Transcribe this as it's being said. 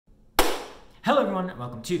Hello everyone and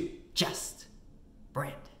welcome to Just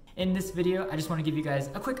Brand. In this video, I just want to give you guys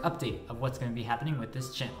a quick update of what's going to be happening with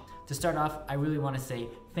this channel. To start off, I really want to say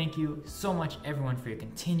thank you so much everyone for your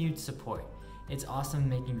continued support. It's awesome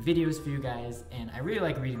making videos for you guys and I really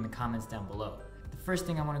like reading the comments down below. The first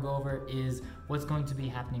thing I want to go over is what's going to be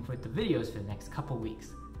happening with the videos for the next couple weeks.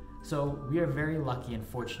 So we are very lucky and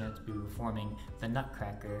fortunate to be performing The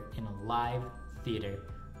Nutcracker in a live theater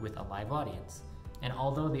with a live audience. And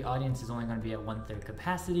although the audience is only going to be at 1/3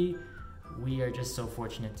 capacity, we are just so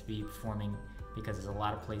fortunate to be performing because there's a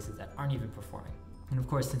lot of places that aren't even performing. And of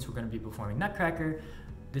course, since we're going to be performing Nutcracker,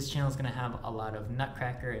 this channel is going to have a lot of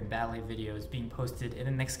Nutcracker and ballet videos being posted in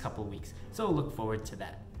the next couple weeks. So look forward to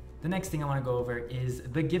that. The next thing I want to go over is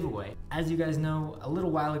the giveaway. As you guys know, a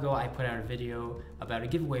little while ago I put out a video about a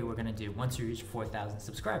giveaway we're going to do once we reach 4,000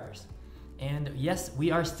 subscribers. And yes,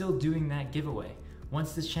 we are still doing that giveaway.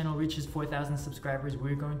 Once this channel reaches 4,000 subscribers,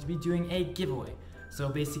 we're going to be doing a giveaway. So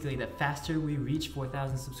basically, the faster we reach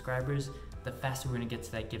 4,000 subscribers, the faster we're gonna get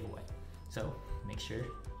to that giveaway. So make sure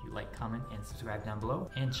you like, comment, and subscribe down below,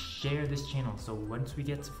 and share this channel. So once we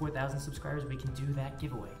get to 4,000 subscribers, we can do that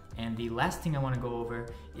giveaway. And the last thing I wanna go over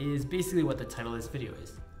is basically what the title of this video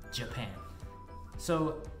is, Japan.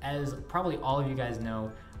 So as probably all of you guys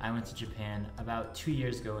know, I went to Japan about 2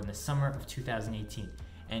 years ago in the summer of 2018.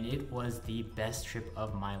 And it was the best trip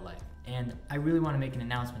of my life. And I really want to make an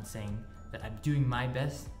announcement saying that I'm doing my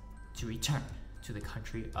best to return to the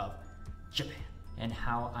country of Japan. And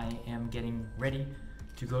how I am getting ready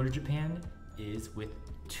to go to Japan is with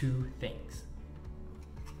 2 things.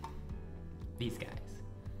 These guys.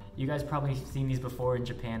 You guys probably seen these before in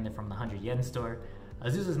Japan. They're from the 100 yen store.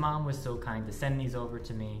 Azusa's mom was so kind to send these over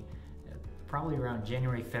to me probably around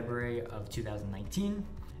January, February of 2019.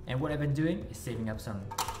 And what I've been doing is saving up some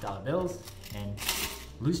dollar bills and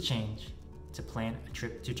loose change to plan a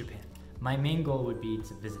trip to Japan. My main goal would be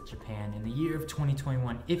to visit Japan in the year of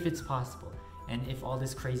 2021 if it's possible. And if all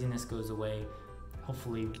this craziness goes away,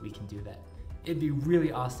 hopefully we can do that. It'd be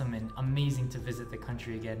really awesome and amazing to visit the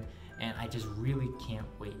country again, and I just really can't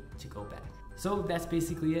wait to go back. So that's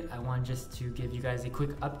basically it. I want just to give you guys a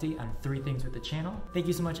quick update on 3 things with the channel. Thank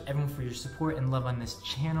you so much everyone for your support and love on this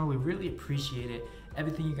channel. We really appreciate it.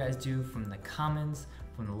 Everything you guys do, from the comments,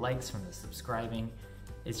 from the likes, from the subscribing.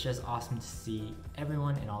 It's just awesome to see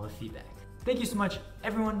everyone and all the feedback. Thank you so much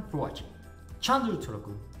everyone for watching. Channel登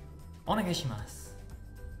録 onegaishimasu.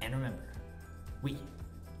 And remember, we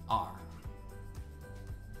are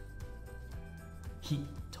He